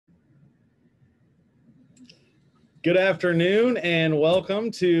Good afternoon and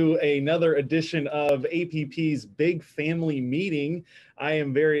welcome to another edition of APP's Big Family Meeting. I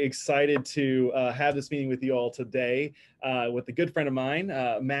am very excited to have this meeting with you all today with a good friend of mine,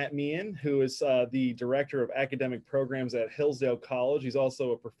 Matt Mehan, who is the Director of Academic Programs at Hillsdale College. He's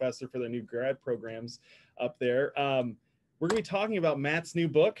also a professor for the new grad programs up there. We're going to be talking about Matt's new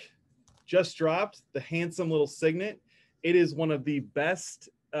book, just dropped, The Handsome Little Signet. It is one of the best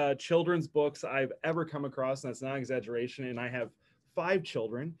children's books I've ever come across, and that's not an exaggeration. And I have 5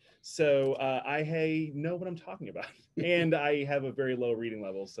 children, so I know what I'm talking about. And I have a very low reading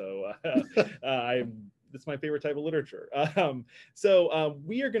level, so it's my favorite type of literature.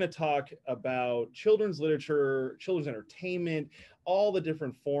 We are going to talk about children's literature, children's entertainment, all the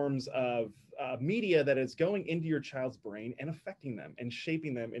different forms of media that is going into your child's brain and affecting them and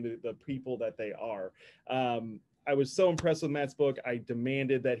shaping them into the people that they are. I was so impressed with Matt's book. I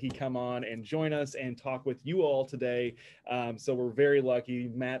demanded that he come on and join us and talk with you all today. So we're very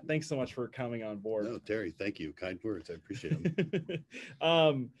lucky. Matt, thanks so much for coming on board. No, Terry, thank you. Kind words. I appreciate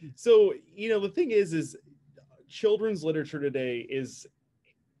them. The thing is children's literature today is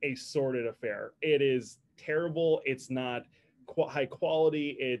a sordid affair. It is terrible. It's not high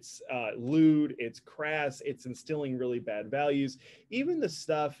quality, it's lewd, it's crass, it's instilling really bad values. Even the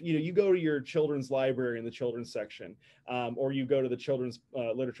stuff, you go to your children's library in the children's section, or you go to the children's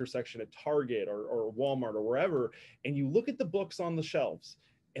literature section at Target or Walmart or wherever, and you look at the books on the shelves,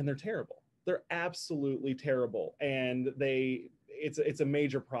 and they're terrible. They're absolutely terrible, and it's a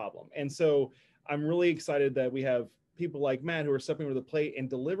major problem. And so I'm really excited that we have people like Matt who are stepping over the plate and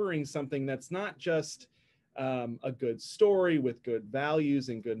delivering something that's not just a good story with good values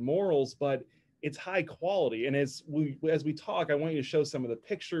and good morals, but it's high quality. And as we talk, I want you to show some of the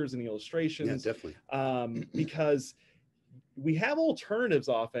pictures and the illustrations. Yeah, definitely. Because we have alternatives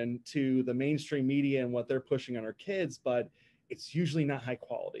often to the mainstream media and what they're pushing on our kids, but it's usually not high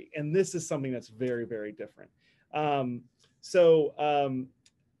quality. And this is something that's very, very different.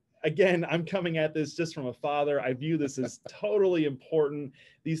 Again, I'm coming at this just from a father. I view this as totally important.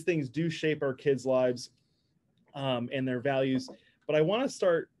 These things do shape our kids' lives and their values. But I want to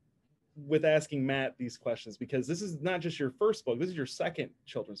start with asking Matt these questions, because this is not just your first book. This is your second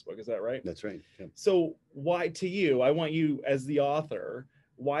children's book. Is that right? That's right. Yeah. So why, to you, I want you as the author,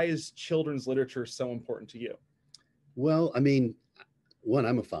 why is children's literature so important to you? Well, I mean, one,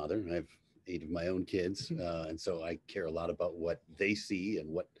 I'm a father. I have 8 of my own kids. And so I care a lot about what they see and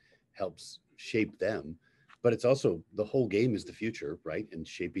what helps shape them. But it's also, the whole game is the future, right? And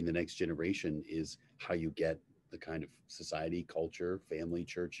shaping the next generation is how you get the kind of society, culture, family,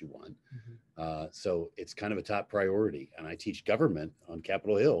 church you want. So it's kind of a top priority. And I teach government on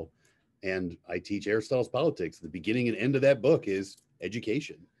Capitol Hill, and I teach Aristotle's Politics. The beginning and end of that book is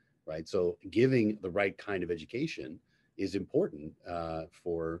education, right? So giving the right kind of education is important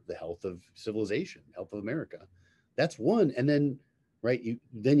for the health of civilization, health of America. That's one. And then, right,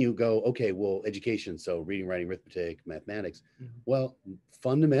 you go, okay, well, education, so reading, writing, arithmetic, mathematics. Well,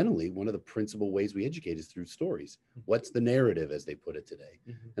 fundamentally, one of the principal ways we educate is through stories. What's the narrative, as they put it today?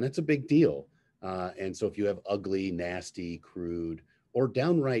 And that's a big deal. And so if you have ugly, nasty, crude, or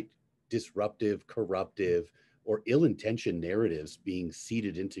downright disruptive, corruptive, or ill-intentioned narratives being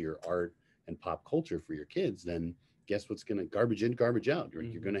seeded into your art and pop culture for your kids, then guess what's going to garbage in, garbage out?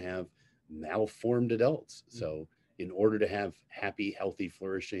 You're going to have malformed adults. So in order to have happy, healthy,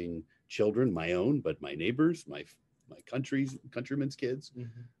 flourishing children, my own, but my neighbors, my countrymen's kids,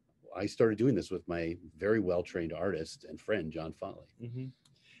 I started doing this with my very well-trained artist and friend, John Foley.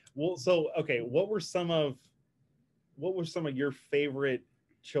 Well, so, okay, what were some of your favorite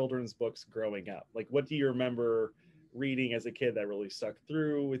children's books growing up? Like, what do you remember reading as a kid that really stuck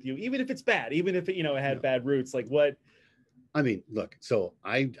through with you, even if it's bad, even if it, it had bad roots? Like, what? I mean, look, so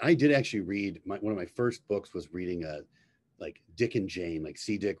I did actually read, one of my first books was reading like Dick and Jane, like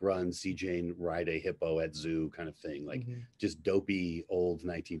see Dick run, see Jane ride a hippo at zoo kind of thing, like just dopey old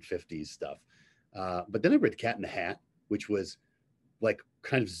 1950s stuff. But then I read Cat in the Hat, which was like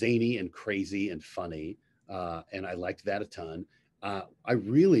kind of zany and crazy and funny. And I liked that a ton. I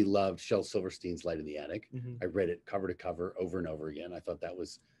really loved Shel Silverstein's Light in the Attic. I read it cover to cover over and over again. I thought that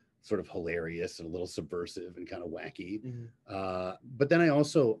was sort of hilarious and a little subversive and kind of wacky. But then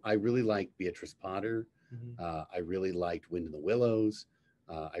I really liked Beatrice Potter. I really liked Wind in the Willows.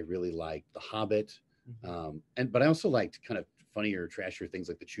 I really liked The Hobbit. But I also liked kind of funnier, trashier things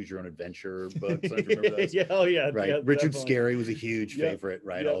like the Choose Your Own Adventure books. I remember those. Yeah, oh yeah, right. Yeah, Richard definitely. Scarry was a huge favorite,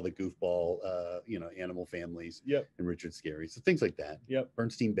 right? Yep. All the goofball, animal families. Yep. And Richard Scarry, so things like that. Yep.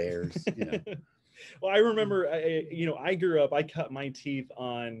 Bernstein Bears. Well, I remember, I grew up, I cut my teeth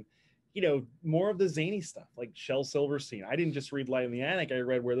on, more of the zany stuff like Shel Silverstein. I didn't just read Light in the Attic. I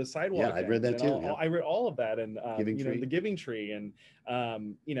read Where the Sidewalk Yeah, I read that Ends, too. and I read all of that, and Giving Tree. The Giving Tree, and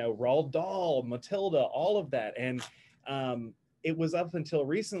Roald Dahl, Matilda, all of that. And it was up until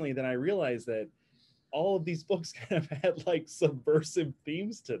recently that I realized that all of these books kind of had like subversive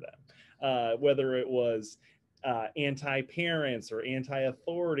themes to them, whether it was anti-parents or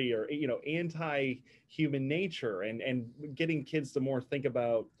anti-authority or anti-human nature, and getting kids to more think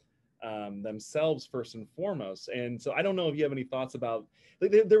about themselves first and foremost. And so I don't know if you have any thoughts about,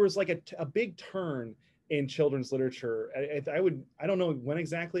 like, there was like a big turn in children's literature. I don't know when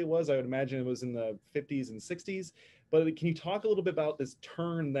exactly it was. I would imagine it was in the 50s and 60s. But can you talk a little bit about this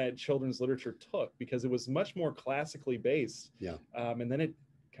turn that children's literature took? Because it was much more classically based. Yeah. And then it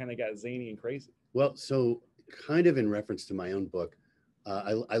kind of got zany and crazy. Well, so kind of in reference to my own book,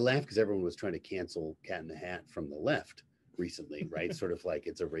 I laugh because everyone was trying to cancel Cat in the Hat from the left recently, right? Sort of like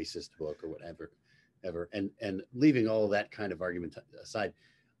it's a racist book or whatever, and leaving all of that kind of argument aside,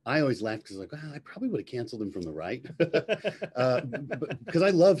 I always laugh because like, I probably would have canceled him from the right, because I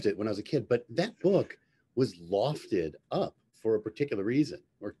loved it when I was a kid. But that book was lofted up for a particular reason,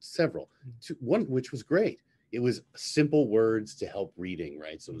 or several. One which was great. It was simple words to help reading,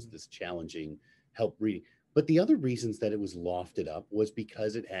 right? So it was this challenging help reading. But the other reasons that it was lofted up was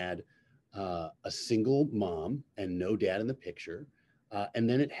because it had a single mom and no dad in the picture. And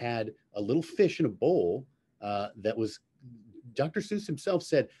then it had a little fish in a bowl that was, Dr. Seuss himself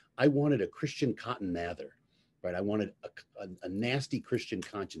said, I wanted a Christian Cotton Mather, right? I wanted a nasty Christian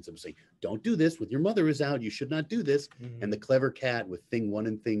conscience that would say, don't do this when your mother is out. You should not do this. And the clever cat with thing one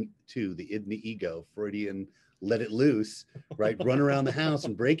and thing two, the id and the ego, Freudian, let it loose, right? Run around the house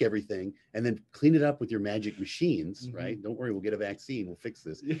and break everything and then clean it up with your magic machines, right? Don't worry, we'll get a vaccine. We'll fix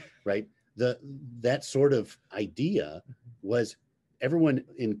this, right? That sort of idea was, everyone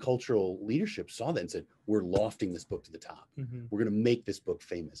in cultural leadership saw that and said, we're lofting this book to the top. We're going to make this book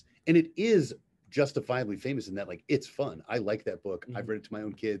famous. And it is justifiably famous in that, like, it's fun. I like that book. I've read it to my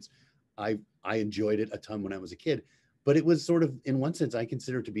own kids. I enjoyed it a ton when I was a kid. But it was sort of, in one sense, I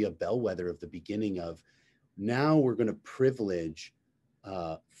consider it to be a bellwether of the beginning of, now we're going to privilege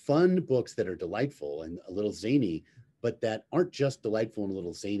fun books that are delightful and a little zany, but that aren't just delightful and a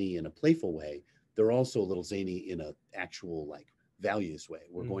little zany in a playful way. They're also a little zany in an actual, like, values way.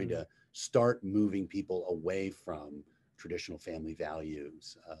 We're going to start moving people away from traditional family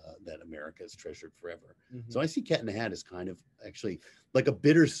values that America has treasured forever. So I see Cat in the Hat as kind of actually like a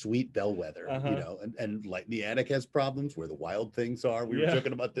bittersweet bellwether, and like the Attic has problems where the wild things are. We were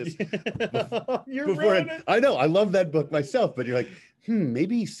joking about this before. I know, I love that book myself, but you're like,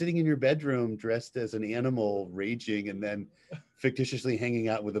 maybe sitting in your bedroom dressed as an animal raging and then fictitiously hanging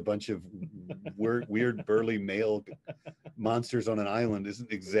out with a bunch of weird burly male monsters on an island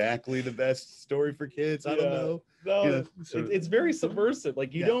isn't exactly the best story for kids. I don't know. No, it's very subversive.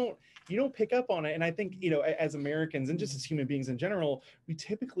 Like you don't pick up on it. And I think, as Americans and just as human beings in general, we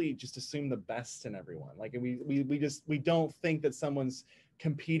typically just assume the best in everyone. Like, and we don't think that someone's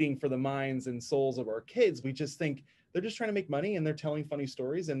competing for the minds and souls of our kids. We just think they're just trying to make money and they're telling funny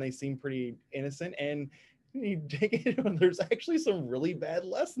stories and they seem pretty innocent. And you dig into it, and there's actually some really bad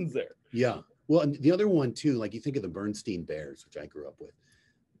lessons there. Yeah. Well, and the other one too, like you think of the Bernstein Bears, which I grew up with.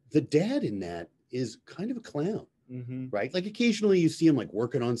 The dad in that is kind of a clown, right? Like occasionally you see him like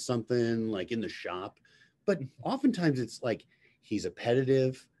working on something like in the shop, but oftentimes it's like he's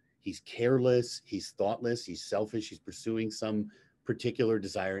appetitive, he's careless, he's thoughtless, he's selfish, he's pursuing some particular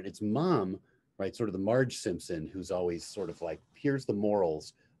desire. And it's mom, right? Sort of the Marge Simpson, who's always sort of like, here's the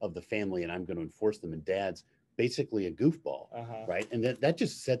morals of the family and I'm going to enforce them. And dad's basically a goofball, right? And that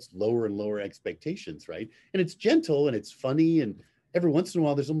just sets lower and lower expectations, right? And it's gentle and it's funny, and every once in a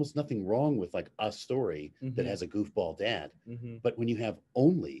while there's almost nothing wrong with like a story that has a goofball dad. But when you have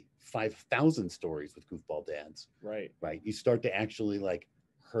only 5,000 stories with goofball dads, right, you start to actually like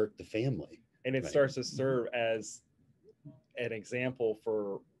hurt the family, and it starts to serve as an example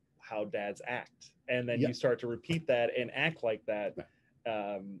for how dads act, and then you start to repeat that and act like that.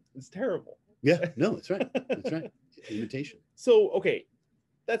 It's terrible. Yeah, no, that's right. That's right. Imitation. So, okay,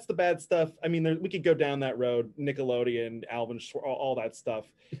 that's the bad stuff. I mean, we could go down that road, Nickelodeon, Alvin, all that stuff.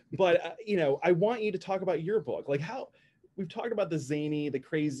 But, I want you to talk about your book. Like, how we've talked about the zany, the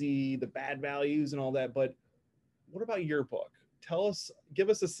crazy, the bad values and all that. But what about your book?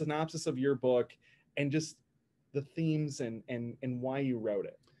 Give us a synopsis of your book and just the themes and why you wrote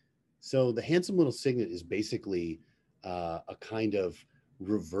it. So The Handsome Little Signet is basically a kind of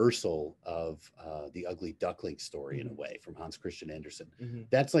reversal of the Ugly Duckling story in a way from Hans Christian Andersen.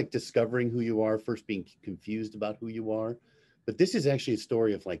 That's like discovering who you are, first being confused about who you are, But this is actually a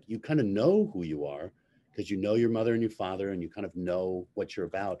story of like, you kind of know who you are because you know your mother and your father and you kind of know what you're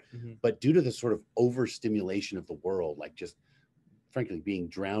about. But due to the sort of overstimulation of the world, like just frankly being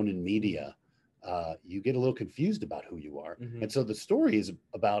drowned in media, you get a little confused about who you are. And so the story is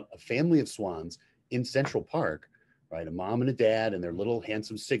about a family of swans in Central Park, right? A mom and a dad and their little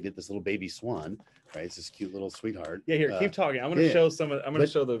handsome Signet, this little baby swan, right? It's this cute little sweetheart. Yeah, here, keep talking. I'm going to show some. I'm going to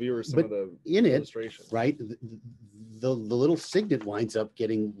show the viewers some of the in it, illustrations. right? The little Signet winds up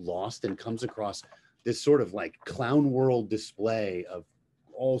getting lost and comes across this sort of like clown world display of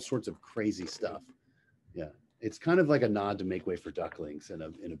all sorts of crazy stuff. Yeah, it's kind of like a nod to Make Way for Ducklings in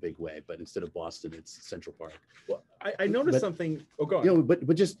a big way, but instead of Boston, it's Central Park. Well, I noticed something. Oh, go on. You know,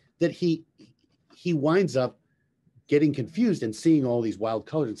 but just that he winds up getting confused and seeing all these wild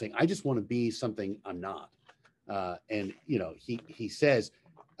colors and saying, I just want to be something I'm not. And you know, he says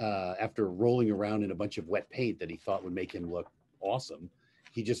after rolling around in a bunch of wet paint that he thought would make him look awesome,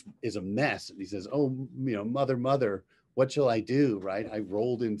 he just is a mess. And he says, oh, you know, mother, what shall I do? Right? I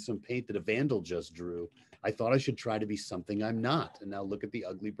rolled in some paint that a vandal just drew. I thought I should try to be something I'm not. And now look at the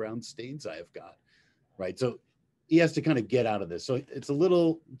ugly brown stains I have got. Right. So he has to kind of get out of this. So it's a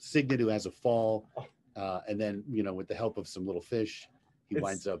little Signet who has a fall. And then, you know, with the help of some little fish, he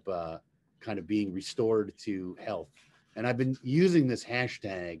winds up kind of being restored to health. And I've been using this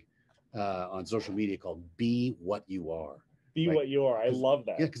hashtag on social media called Be What You Are. Be what you are. I love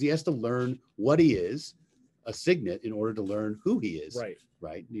that. Yeah, because he has to learn what he is, a Signet, in order to learn who he is. Right.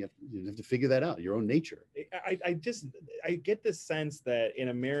 Right. You have to figure that out, your own nature. I get this sense that in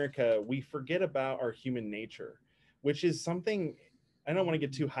America, we forget about our human nature, which is something, I don't want to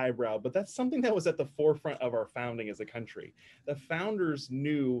get too highbrow, but that's something that was at the forefront of our founding as a country. The founders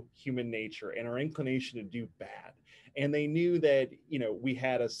knew human nature and our inclination to do bad. And they knew that, you know, we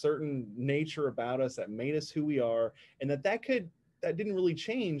had a certain nature about us that made us who we are, and that didn't really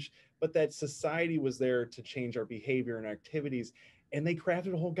change, but that society was there to change our behavior and activities. And they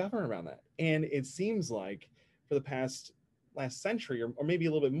crafted a whole government around that. And it seems like for the last century, or maybe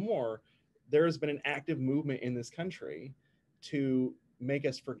a little bit more, there has been an active movement in this country to make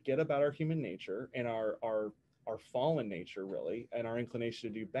us forget about our human nature and our fallen nature, really, and our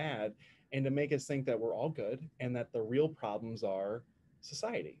inclination to do bad, and to make us think that we're all good and that the real problems are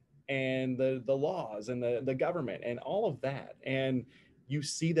society and the laws and the government and all of that. And you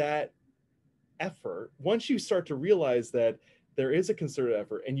see that effort once you start to realize that there is a concerted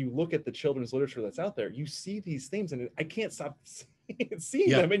effort, and you look at the children's literature that's out there, you see these themes, and I can't stop seeing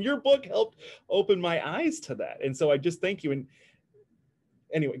them. And your book helped open my eyes to that. And so I just thank you. And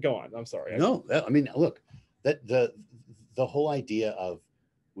anyway, go on. I'm sorry. No, I mean, look, that the whole idea of,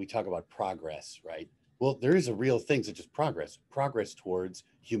 we talk about progress, right? Well, there is a real thing such as progress towards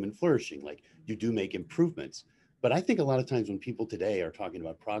human flourishing. Like, you do make improvements. But I think a lot of times when people today are talking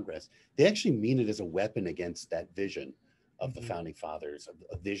about progress, they actually mean it as a weapon against that vision of the founding fathers,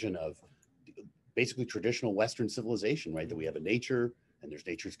 a vision of basically traditional Western civilization, right? That we have a nature, and there's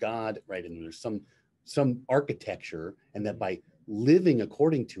nature's God, right? And there's some architecture, and that by living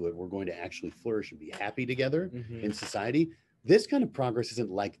according to it, we're going to actually flourish and be happy together in society. This kind of progress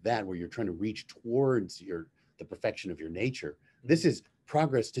isn't like that, where you're trying to reach towards the perfection of your nature. This is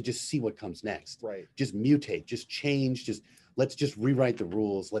progress to just see what comes next. Right. Just mutate, just change, let's just rewrite the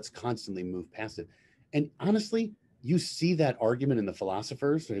rules. Let's constantly move past it. And honestly, you see that argument in the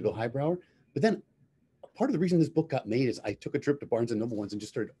philosophers, to go highbrower. But then part of the reason this book got made is I took a trip to Barnes & Noble once and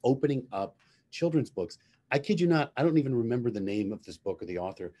just started opening up children's books. I kid you not, I don't even remember the name of this book or the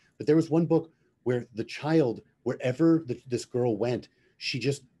author, but there was one book where the child, wherever this girl went, she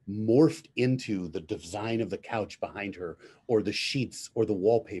just morphed into the design of the couch behind her, or the sheets, or the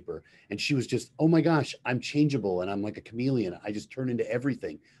wallpaper. And she was just, oh my gosh, I'm changeable, and I'm like a chameleon. I just turn into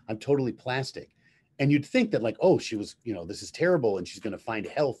everything. I'm totally plastic. And you'd think that, like, oh, she was, you know, this is terrible, and she's going to find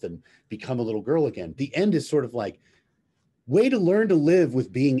health and become a little girl again. The end is sort of like, way to learn to live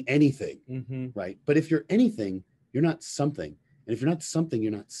with being anything, right? But if you're anything, you're not something. And if you're not something,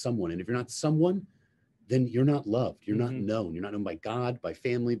 you're not someone. And if you're not someone, then you're not loved. You're not known. You're not known by God, by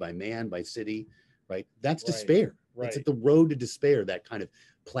family, by man, by city, right? That's despair. Right. It's at the road to despair, that kind of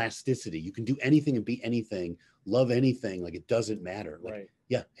plasticity. You can do anything and be anything, love anything, like it doesn't matter. Like,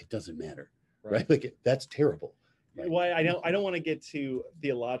 yeah, it doesn't matter, right? Like, that's terrible. Right? Well, I don't want to get too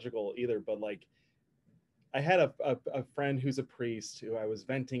theological either, but like, I had a friend who's a priest who I was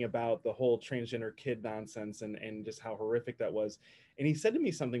venting about the whole transgender kid nonsense and just how horrific that was. And he said to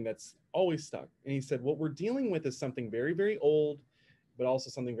me something that's always stuck. And he said, what we're dealing with is something very, very old, but also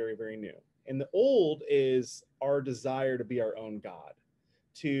something very, very new. And the old is our desire to be our own God.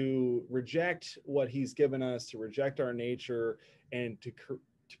 to reject what he's given us, to reject our nature, and to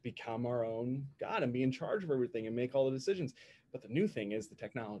become our own God and be in charge of everything and make all the decisions. But the new thing is the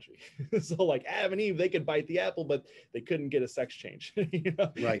technology. So like Adam and Eve, they could bite the apple, but they couldn't get a sex change. You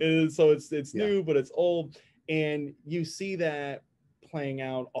know? Right. And so it's new, but it's old. And you see that playing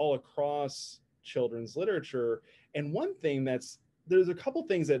out all across children's literature. And one thing there's a couple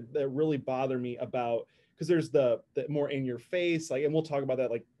things that really bother me about, because there's the more in your face, like, and we'll talk about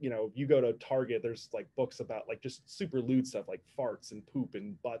that, like, you know, you go to Target, there's like books about like just super lewd stuff, like farts and poop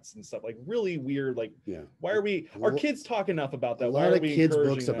and butts and stuff, like really weird, like, why are our kids talk enough about that? A lot of kids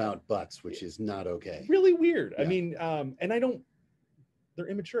books about butts, which is not okay. Really weird. I mean, and they're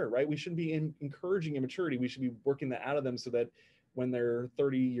immature, right? We shouldn't be encouraging immaturity. We should be working that out of them so that when they're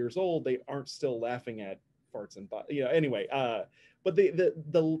 30 years old, they aren't still laughing at farts and butts. You know, anyway, but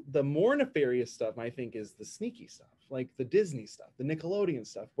the more nefarious stuff, I think, is the sneaky stuff, like the Disney stuff, the Nickelodeon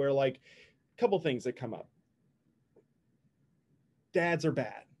stuff, where like a couple things that come up. Dads are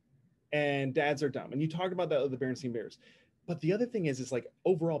bad and dads are dumb. And you talked about that with the Berenstain Bears. But the other thing is like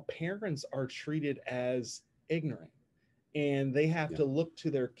overall parents are treated as ignorant. And they have to look to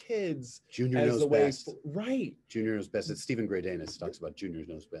their kids Junior as knows the way, best. Right? Junior knows best. It's Stephen Greydanus talks about Junior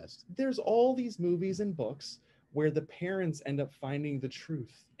knows best. There's all these movies and books where the parents end up finding the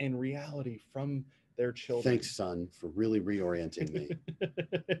truth and reality from their children. Thanks, son, for really reorienting me.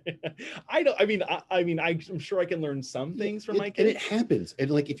 I'm sure I can learn some things from my kids. And it happens. And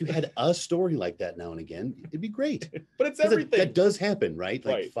like, if you had a story like that now and again, it'd be great. But it's everything. That does happen, right?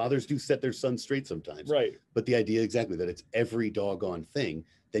 Like fathers do set their sons straight sometimes. Right. But the idea exactly that it's every doggone thing,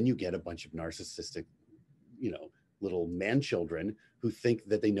 then you get a bunch of narcissistic, you know, little man children who think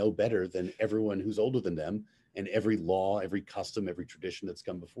that they know better than everyone who's older than them, and every law, every custom, every tradition that's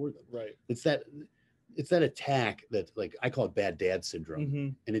come before them. Right. It's that attack that, like, I call it bad dad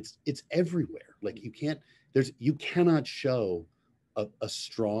syndrome. And it's everywhere. Like you cannot show a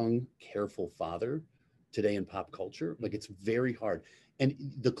strong, careful father today in pop culture. Like, it's very hard. And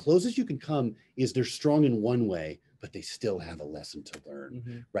the closest you can come is they're strong in one way, but they still have a lesson to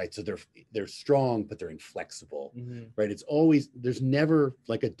learn, right? So they're strong, but they're inflexible, right? It's always, there's never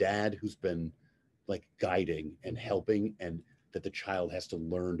like a dad who's been like guiding and helping, and that the child has to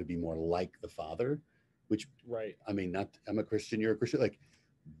learn to be more like the father, which, I mean, I'm a Christian, you're a Christian, like,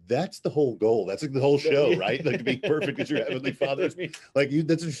 that's the whole goal. That's like the whole show, right? Like, to be perfect as your heavenly father. Like,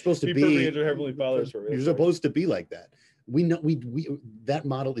 that's what you're supposed to be. Perfect as your heavenly father's. You're supposed to be like that. We know that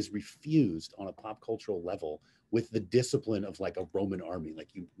model is refused on a pop cultural level with the discipline of like a Roman army. Like,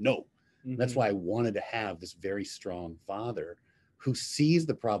 that's why I wanted to have this very strong father who sees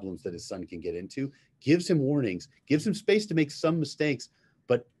the problems that his son can get into, gives him warnings, gives him space to make some mistakes,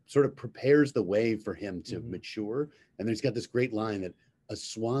 but sort of prepares the way for him to mature. And there's got this great line that a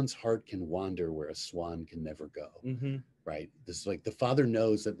swan's heart can wander where a swan can never go, right? This is like, the father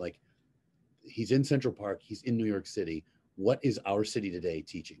knows that, like, he's in Central Park, he's in New York City. What is our city today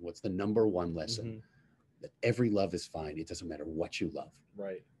teaching? What's the number one lesson? That every love is fine. It doesn't matter what you love.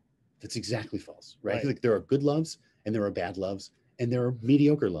 Right. That's exactly false, right? Like, there are good loves and there are bad loves and there are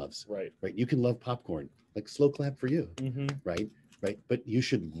mediocre loves. Right. You can love popcorn, like, slow clap for you, right? But you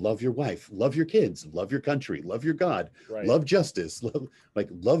should love your wife, love your kids, love your country, love your God, love justice,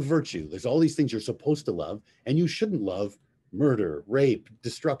 love virtue. There's all these things you're supposed to love, and you shouldn't love murder, rape,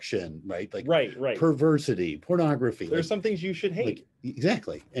 destruction, right? Like, perversity, pornography. There's some things you should hate. Like,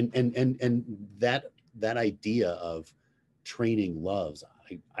 exactly. And that idea of training loves,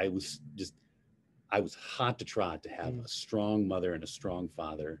 I was hot to trot to have a strong mother and a strong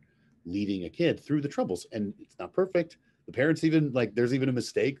father leading a kid through the troubles. And it's not perfect. The parents even, like, there's even a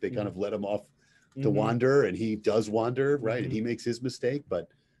mistake. They kind of let him off to wander, and he does wander, right? And he makes his mistake, but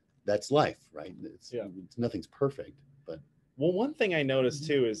that's life, right? It's nothing's perfect. But well, one thing I noticed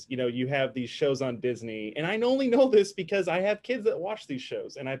too is, you know, you have these shows on Disney, and I only know this because I have kids that watch these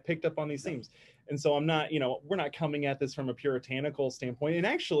shows, and I picked up on these themes. And so I'm not, you know, we're not coming at this from a puritanical standpoint. And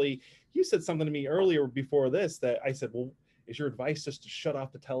actually, you said something to me earlier before this that I said, well, is your advice just to shut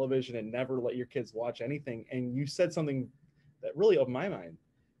off the television and never let your kids watch anything? And you said something that really opened my mind.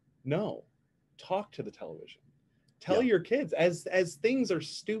 No, talk to the television. Tell your kids as things are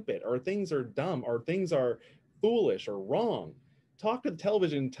stupid, or things are dumb, or things are foolish or wrong. Talk to the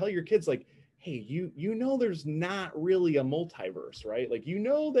television and tell your kids, like, hey, you know, there's not really a multiverse, right? Like, you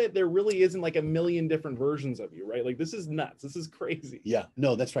know that there really isn't like a million different versions of you, right? Like, this is nuts. This is crazy. Yeah,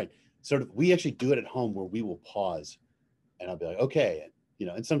 no, that's right. Sort of, we actually do it at home where we will pause, and I'll be like, okay, you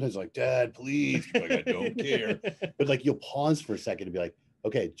know, and sometimes like, Dad, please, like, I don't care. But like, you'll pause for a second and be like,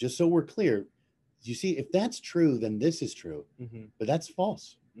 okay, just so we're clear, you see, if that's true, then this is true. But that's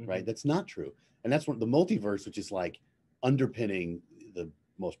false, right? That's not true. And that's what the multiverse, which is like underpinning the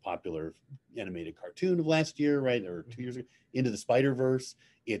most popular animated cartoon of last year, right? Or 2 years ago, Into the Spider-Verse.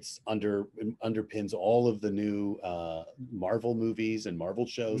 It's underpins all of the new Marvel movies and Marvel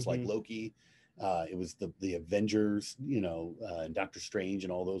shows like Loki. It was the Avengers, and Doctor Strange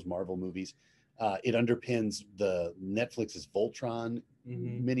and all those Marvel movies. It underpins the Netflix's Voltron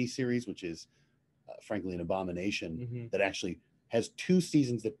miniseries, which is frankly an abomination that actually has 2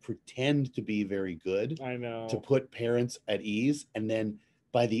 seasons that pretend to be very good. I know. To put parents at ease. And then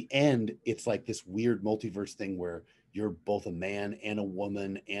by the end, it's like this weird multiverse thing where you're both a man and a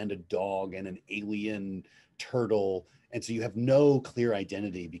woman and a dog and an alien turtle. And so you have no clear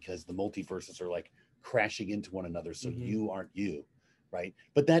identity because the multiverses are like crashing into one another. So you aren't you, right?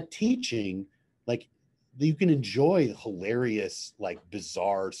 But that teaching, like, you can enjoy hilarious, like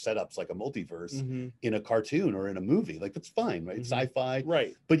bizarre setups like a multiverse in a cartoon or in a movie. Like, that's fine, right? Sci-fi.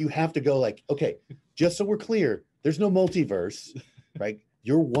 Right. But you have to go like, okay, just so we're clear, there's no multiverse, right?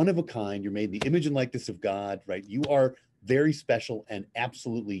 You're one of a kind. You're made in the image and likeness of God, right? You are very special and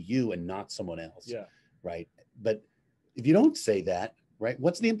absolutely you and not someone else. Yeah. Right. But if you don't say that, right,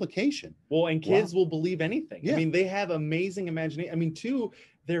 what's the implication? Well, and kids will believe anything. Yeah. I mean, they have amazing imagination. I mean, to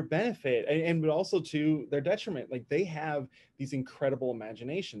their benefit and but also to their detriment. Like, they have these incredible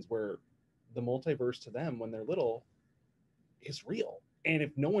imaginations where the multiverse to them when they're little is real. And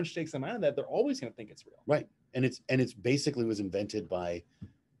if no one shakes them out of that, they're always going to think it's real. Right. And it's basically was invented by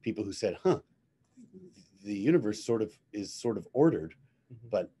people who said, the universe is sort of ordered,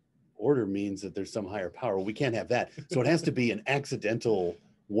 but order means that there's some higher power. We can't have that. So it has to be an accidental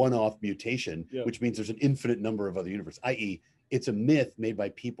one-off mutation, which means there's an infinite number of other universes, i.e. it's a myth made by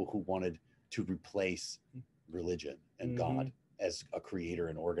people who wanted to replace religion and God as a creator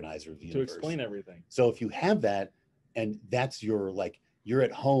and organizer of the universe. To explain everything. So if you have that, and that's your, like, you're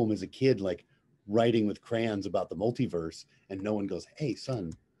at home as a kid, like writing with crayons about the multiverse, and no one goes, hey,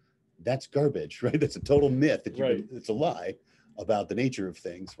 son, that's garbage, right? That's a total myth. It's a lie about the nature of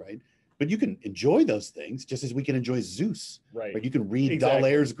things, right? But you can enjoy those things just as we can enjoy Zeus, right? You can read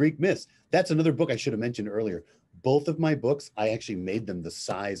D'Aulaire's Greek myths. That's another book I should have mentioned earlier. Both of my books, I actually made them the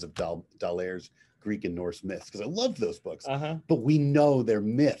size of D'Aulaire's Greek and Norse myths because I love those books. But we know they're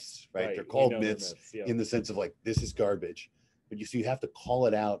myths, right? They're called myths in the sense of like, this is garbage. But you have to call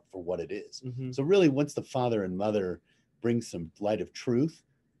it out for what it is. So really, once the father and mother bring some light of truth,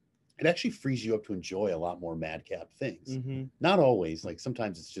 it actually frees you up to enjoy a lot more madcap things. Not always. Like,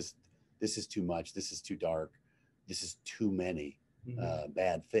 sometimes it's just, this is too much. This is too dark. This is too many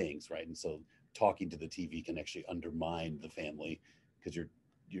bad things, right? And so talking to the TV can actually undermine the family because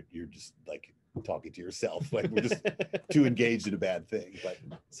you're just like talking to yourself. Like, we're just too engaged in a bad thing. But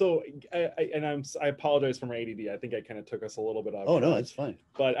so I apologize for my ADD. I think I kind of took us a little bit off. Oh, no, that's fine.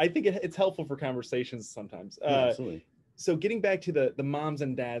 But I think it's helpful for conversations sometimes. Absolutely. So getting back to the moms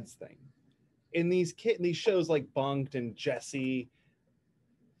and dads thing, in these shows like Bunked and Jessie,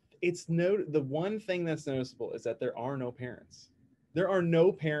 the one thing that's noticeable is that there are no parents. There are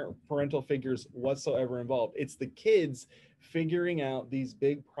no parental figures whatsoever involved. It's the kids figuring out these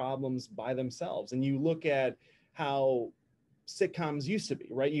big problems by themselves. And you look at how sitcoms used to be,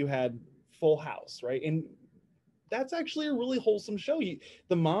 right? You had Full House, right? And that's actually a really wholesome show.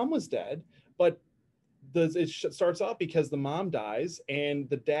 The mom was dead, but it starts off because the mom dies and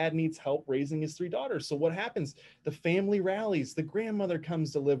the dad needs help raising his 3 daughters. So what happens? The family rallies. The grandmother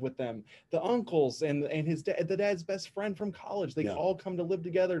comes to live with them. The uncles and his dad, the dad's best friend from college. They all come to live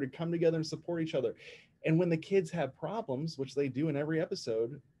together, and support each other. And when the kids have problems, which they do in every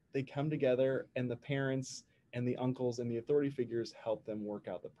episode, they come together, and the parents and the uncles and the authority figures help them work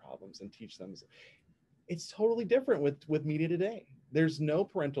out the problems and teach them. It's totally different with media today. There's no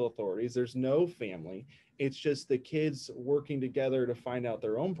parental authorities. There's no family. It's just the kids working together to find out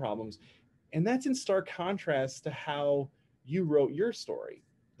their own problems. And that's in stark contrast to how you wrote your story.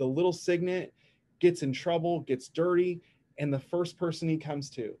 The little Signet gets in trouble, gets dirty, and the first person he comes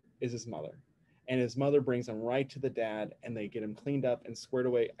to is his mother. And his mother brings him right to the dad, and they get him cleaned up and squared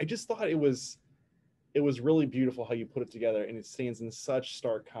away. I just thought it was really beautiful how you put it together, and it stands in such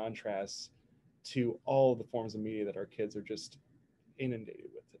stark contrast to all the forms of media that our kids are just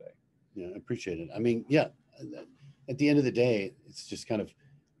inundated with today. Yeah, I appreciate it. I mean, yeah, at the end of the day, it's just kind of,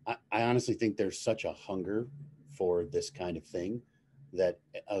 I honestly think there's such a hunger for this kind of thing that,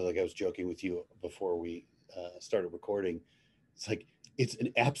 like I was joking with you before we started recording, it's like, it's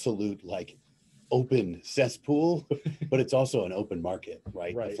an absolute like open cesspool, but it's also an open market,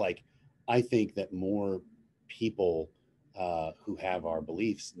 right? It's like, I think that more people who have our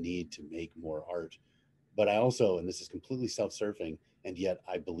beliefs need to make more art. But I also, and this is completely self-serving, and yet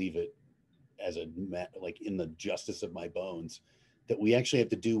I believe it as like in the justice of my bones, that we actually have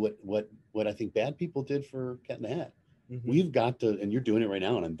to do what I think bad people did for Cat in the Hat. Mhm. We've got to, and you're doing it right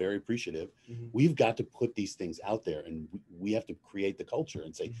now, and I'm very appreciative. Mhm. We've got to put these things out there, and we have to create the culture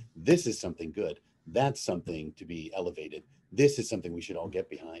and say, Mhm. this is something good. That's something to be elevated. This is something we should all get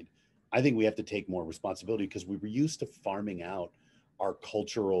behind. I think we have to take more responsibility, because we were used to farming out our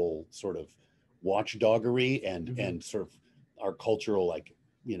cultural sort of watchdoggery and Mhm. and sort of our cultural, like,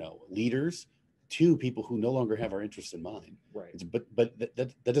 leaders, to people who no longer have our interests in mind. Right. But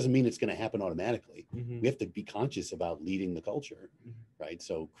that doesn't mean it's going to happen automatically. Mhm. We have to be conscious about leading the culture, Mhm. right?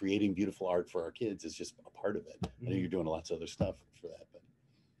 So creating beautiful art for our kids is just a part of it. I know Mhm. you're doing lots of other stuff for that, but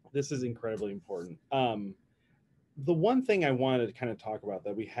This is incredibly important. The one thing I wanted to kind of talk about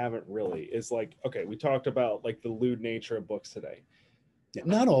that we haven't really is, like, okay, we talked about like the lewd nature of books today. yeah,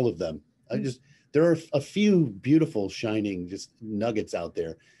 not all of them. There are a few beautiful, shining, just nuggets out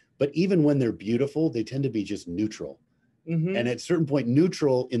there, but even when they're beautiful, they tend to be just neutral. Mhm. And at a certain point,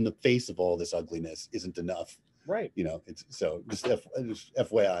 neutral in the face of all this ugliness isn't enough. Right. It's so just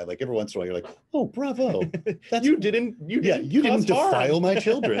FYI, like every once in a while, you're like, oh, bravo. That's you didn't didn't defile harm. my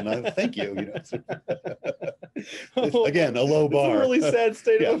children. Thank you. Oh, again, a low bar. It's a really sad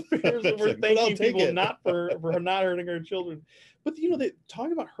state Yeah. of affairs that we're Like, but I'll thanking take people it. not for not hurting our children. But they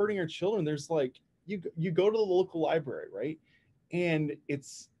talking about hurting our children. There's like you go to the local library, right? And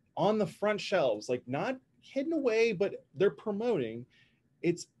it's on the front shelves, like not hidden away, but they're promoting.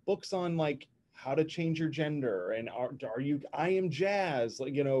 It's books on like how to change your gender, and are you I am jazz,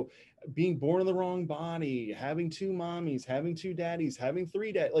 like, being born in the wrong body, having two mommies, having two daddies, having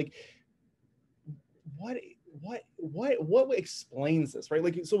three dads. Like, what explains this, right?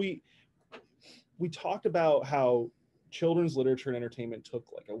 Like, so we talked about how children's literature and entertainment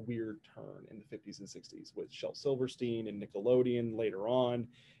took like a weird turn in the 50s and 60s with Shel Silverstein and Nickelodeon later on.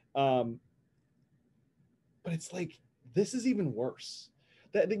 But it's like, this is even worse.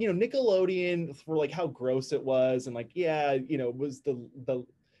 That Nickelodeon, for like how gross it was, and like, yeah, was the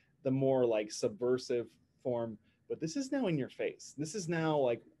more like subversive form, but this is now in your face. This is now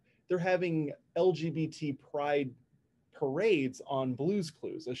like they're having LGBT pride parades on Blue's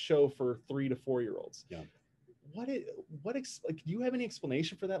Clues, a show for 3 to 4 year olds. Yeah. Like, do you have any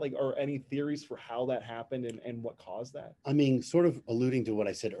explanation for that, like, or any theories for how that happened and what caused that? I mean, sort of alluding to what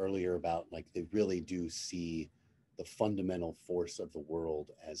I said earlier about, like, they really do see the fundamental force of the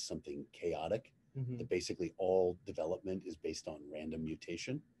world as something chaotic. Mm-hmm. That basically all development is based on random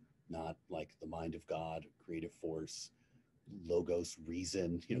mutation, not like the mind of God, creative force, logos,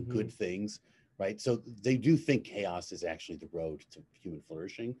 reason, Mm-hmm. good things, right? So they do think chaos is actually the road to human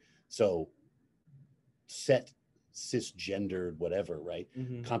flourishing. So set cisgendered whatever, right?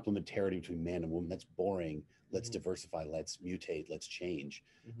 Mm-hmm. Complementarity between man and woman, that's boring. Let's Mm-hmm. diversify, let's mutate, let's change.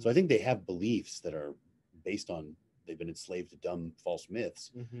 Mm-hmm. So I think they have beliefs that are based on, they've been enslaved to dumb false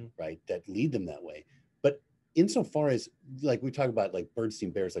myths, Mm-hmm. right, that lead them that way. But insofar as, like, we talk about like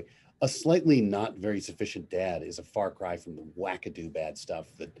Bernstein Bears, like a slightly not very sufficient dad is a far cry from the wackadoo bad stuff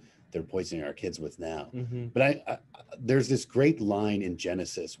that they're poisoning our kids with now. Mm-hmm. But I there's this great line in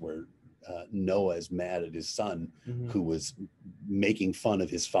Genesis where Noah is mad at his son, Mm-hmm. who was making fun of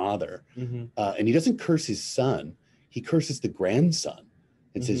his father. Mm-hmm. And he doesn't curse his son, he curses the grandson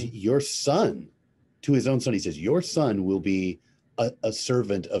and Mm-hmm. says, your son, to his own son, he says, your son will be a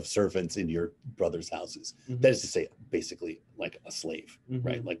servant of servants in your brother's houses. Mm-hmm. That is to say, basically like a slave, Mm-hmm.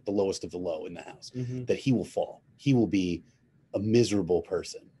 right? Like the lowest of the low in the house. Mm-hmm. That he will fall. He will be a miserable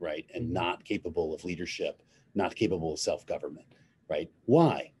person, right? And Mm-hmm. not capable of leadership, not capable of self-government, right?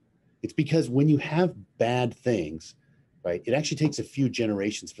 Why? It's because when you have bad things, right, it actually takes a few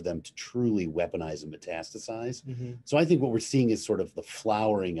generations for them to truly weaponize and metastasize. Mm-hmm. So I think what we're seeing is sort of the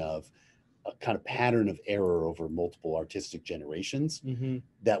flowering of a kind of pattern of error over multiple artistic generations. Mm-hmm.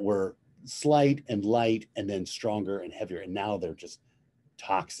 That were slight and light and then stronger and heavier. And now they're just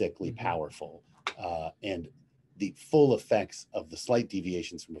toxically Mm-hmm. powerful. And the full effects of the slight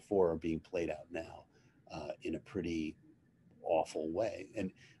deviations from before are being played out now in a pretty awful way.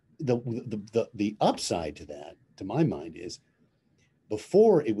 And the upside to that, to my mind, is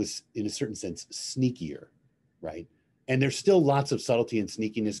before it was in a certain sense sneakier, right? And there's still lots of subtlety and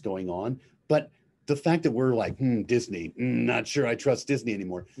sneakiness going on, but the fact that we're like, Disney, not sure I trust Disney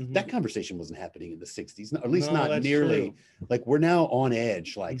anymore. Mm-hmm. That conversation wasn't happening in the 60s, or at least No, not that's nearly. true. Like, we're now on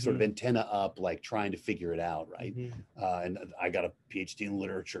edge, like Mm-hmm. sort of antenna up, like trying to figure it out, right? Mm-hmm. And I got a PhD in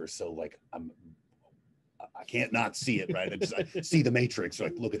literature, so like I can't not see it, right? I see the Matrix,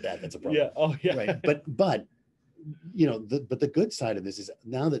 like, look at that, that's a problem. Yeah. Oh yeah. Right. But but the good side of this is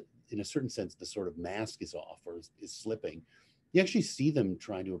now that in a certain sense the sort of mask is off or is slipping, you actually see them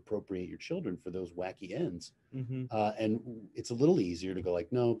trying to appropriate your children for those wacky ends. Mm-hmm. And it's a little easier to go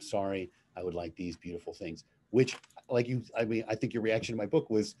like, no, sorry, I would like these beautiful things, which I think your reaction to my book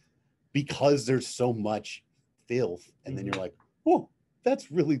was because there's so much filth. And then you're like, oh,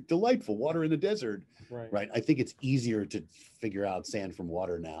 that's really delightful. Water in the desert. Right. I think it's easier to figure out sand from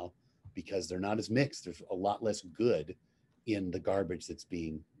water now because they're not as mixed. There's a lot less good in the garbage that's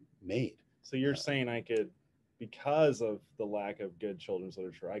being made. So you're saying I could, because of the lack of good children's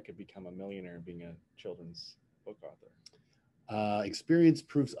literature, I could become a millionaire being a children's book author? Experience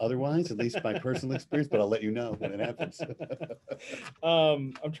proves otherwise, at least by personal experience, but I'll let you know when it happens.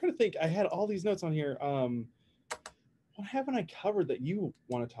 I'm trying to think. I had all these notes on here. What haven't I covered that you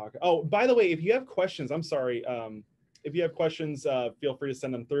want to talk? Oh, by the way, if you have questions, I'm sorry. If you have questions, feel free to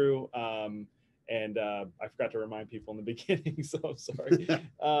send them through. And I forgot to remind people in the beginning, so I'm sorry.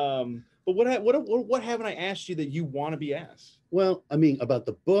 But what haven't I asked you that you want to be asked? Well, I mean, about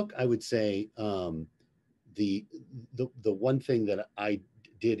the book, I would say the one thing that I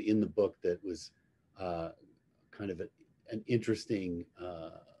did in the book that was kind of an interesting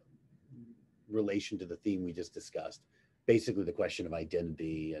relation to the theme we just discussed, basically the question of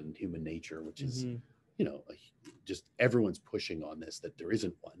identity and human nature, which is, just everyone's pushing on this, that there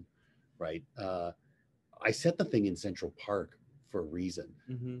isn't one, right? I set the thing in Central Park for a reason.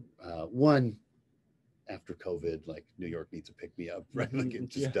 One, after COVID, like New York needs to pick me up, right? Like it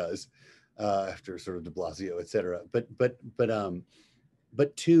just does, after sort of de Blasio, et cetera. But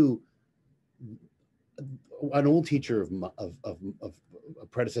two, an old teacher of a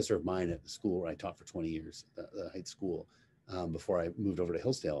predecessor of mine at the school where I taught for 20 years, the Heights School, before I moved over to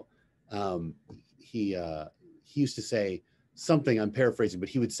Hillsdale, he used to say something, I'm paraphrasing, but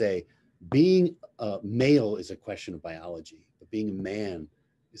he would say, being a male is a question of biology, but being a man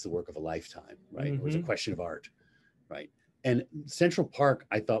is the work of a lifetime, right? Or is a question of art, right? And Central Park,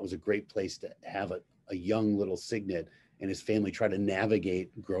 I thought, was a great place to have a young little Signet and his family try to navigate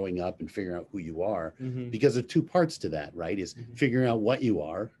growing up and figuring out who you are, because there are two parts to that, right? Is figuring out what you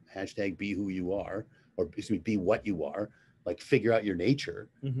are, hashtag be who you are, or excuse me, be what you are, like figure out your nature,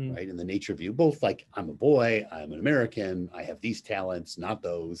 right? And the nature of you, both like, I'm a boy, I'm an American, I have these talents, not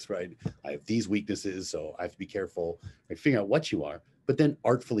those, right? I have these weaknesses, so I have to be careful, right? Figuring out what you are, but then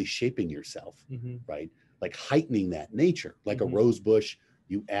artfully shaping yourself, right? Like heightening that nature, like a rose bush,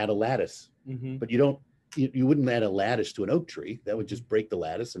 you add a lattice, but you wouldn't add a lattice to an oak tree. That would just break the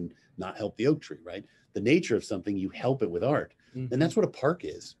lattice and not help the oak tree, right? The nature of something, you help it with art. And that's what a park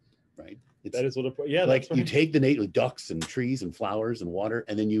is, right? That is what a like you take the nature, ducks and trees and flowers and water,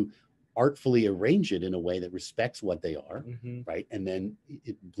 and then you artfully arrange it in a way that respects what they are, right? And then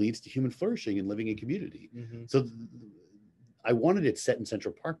it leads to human flourishing and living in community. So I wanted it set in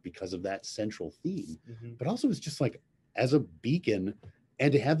Central Park because of that central theme, but also it's just like as a beacon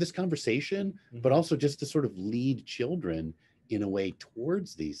and to have this conversation, but also just to sort of lead children in a way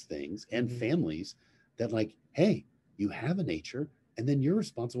towards these things and families that like, hey, you have a nature, and then you're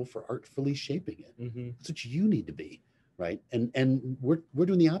responsible for artfully shaping it. That's what you need to be, right? And we're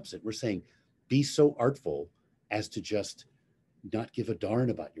doing the opposite. We're saying, be so artful as to just not give a darn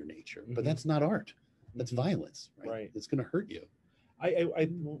about your nature. But that's not art. That's violence, right? It's going to hurt you.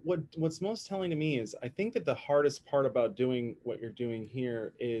 What's most telling to me is I think that the hardest part about doing what you're doing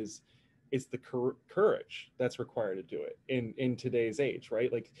here is it's the courage that's required to do it in today's age,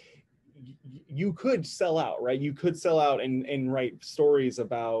 right? Like you could sell out, right? You could sell out and write stories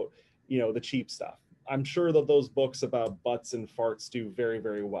about, the cheap stuff. I'm sure that those books about butts and farts do very,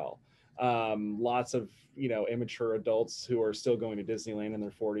 very well. Lots of, immature adults who are still going to Disneyland in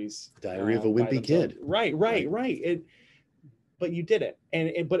their 40s. Diary of a Wimpy Kid. Right. But you did it.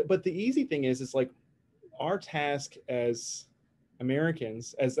 But the easy thing is like our task as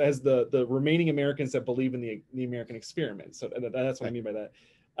Americans, as the remaining Americans that believe in the American experiment. So that's what I mean by that.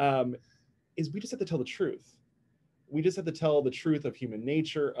 Is we just have to tell the truth. We just have to tell the truth of human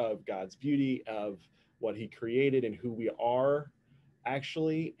nature, of God's beauty, of what he created and who we are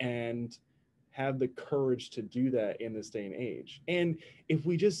actually, and have the courage to do that in this day and age. And if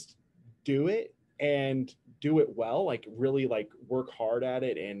we just do it and do it well, like really like work hard at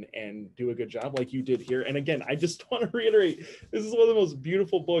it and do a good job like you did here. And again, I just want to reiterate, this is one of the most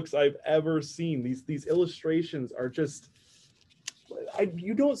beautiful books I've ever seen. These illustrations are just,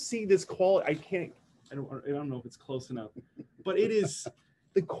 you don't see this quality. I don't know if it's close enough, but it is,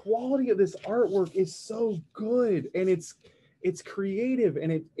 the quality of this artwork is so good, and it's creative,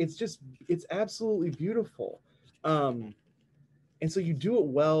 and it's absolutely beautiful. And so you do it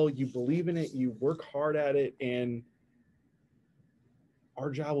well, you believe in it, you work hard at it, and our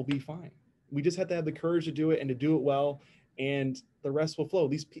job will be fine. We just have to have the courage to do it and to do it well, and the rest will flow.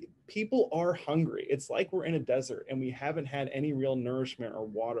 These people are hungry. It's like we're in a desert and we haven't had any real nourishment or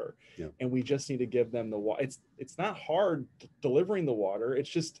water. Yeah. And we just need to give them the water. It's not hard delivering the water. It's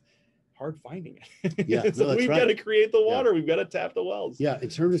just hard finding it. Yeah, So no, we've got to create the water. We've got to tap the wells. Yeah, in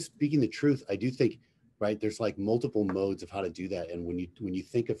terms of speaking the truth, I do think, right, there's like multiple modes of how to do that. And when you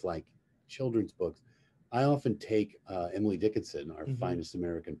think of like children's books, I often take Emily Dickinson, our finest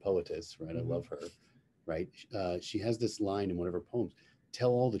American poetess, right? I love her, right? She has this line in one of her poems: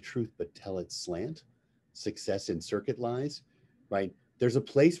 "Tell all the truth, but tell it slant. Success in circuit lies," right? There's a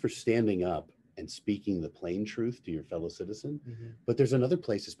place for standing up and speaking the plain truth to your fellow citizen, but there's another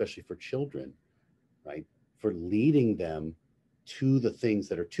place, especially for children, right, for leading them to the things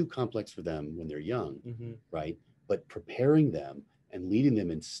that are too complex for them when they're young, right, but preparing them and leading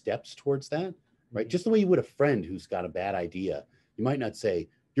them in steps towards that, right? Just the way you would a friend who's got a bad idea. You might not say,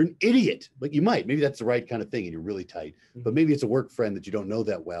 "You're an idiot," but you might. Maybe that's the right kind of thing and you're really tight, but maybe it's a work friend that you don't know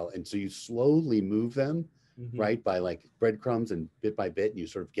that well, and so you slowly move them, right, by like breadcrumbs and bit by bit, and you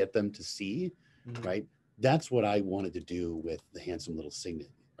sort of get them to see, right? That's what I wanted to do with The Handsome Little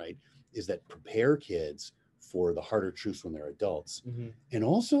Signet, right? Is that prepare kids for the harder truths when they're adults. And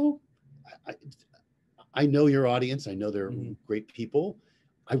also, I know your audience. I know they're great people.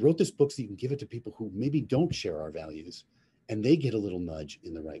 I wrote this book so you can give it to people who maybe don't share our values, and they get a little nudge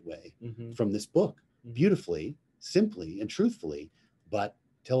in the right way from this book, beautifully, simply, and truthfully. But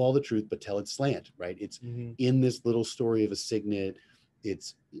tell all the truth, but tell it slant, right? It's in this little story of a signet.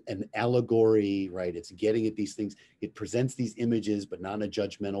 It's an allegory, right? It's getting at these things. It presents these images, but not in a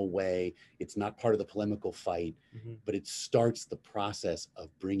judgmental way. It's not part of the polemical fight, but it starts the process of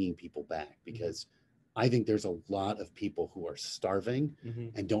bringing people back, because I think there's a lot of people who are starving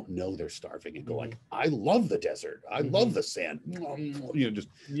and don't know they're starving and go like, "I love the desert. I love the sand." You know,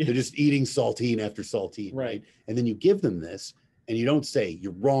 they're just eating saltine after saltine, right? And then you give them this, and you don't say,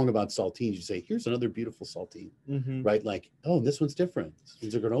 "You're wrong about saltines." You say, "Here's another beautiful saltine," right? Like, "Oh, this one's different. This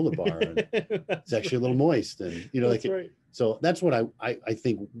one's a granola bar. And it's actually a little moist." And, you know, like, so that's what I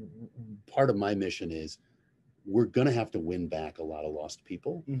think part of my mission is. We're going to have to win back a lot of lost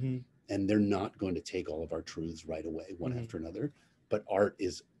people, and they're not going to take all of our truths right away, one after another. But art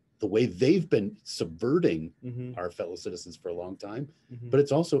is the way they've been subverting our fellow citizens for a long time, but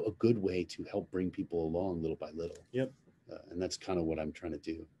it's also a good way to help bring people along little by little. And that's kind of what I'm trying to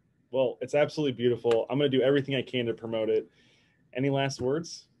do. Well, it's absolutely beautiful. I'm going to do everything I can to promote it. Any last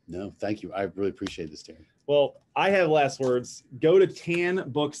words? No, thank you. I really appreciate this, Terry. Well, I have last words. Go to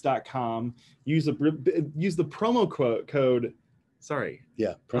tanbooks.com. Use the promo code. Sorry.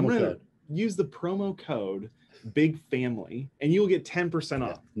 Yeah, promo code. Use the promo code Big Family, and you will get 10%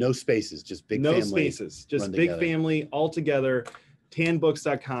 off. No spaces, just Big Family. No spaces, just Big Family all together.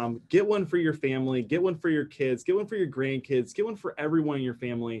 Tanbooks.com. Get one for your family. Get one for your kids. Get one for your grandkids. Get one for everyone in your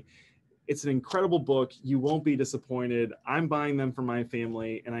family. It's an incredible book. You won't be disappointed. I'm buying them for my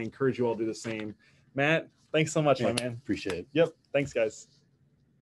family, and I encourage you all to do the same. Matt, thanks so much, my man. Appreciate it. Yep. Thanks, guys.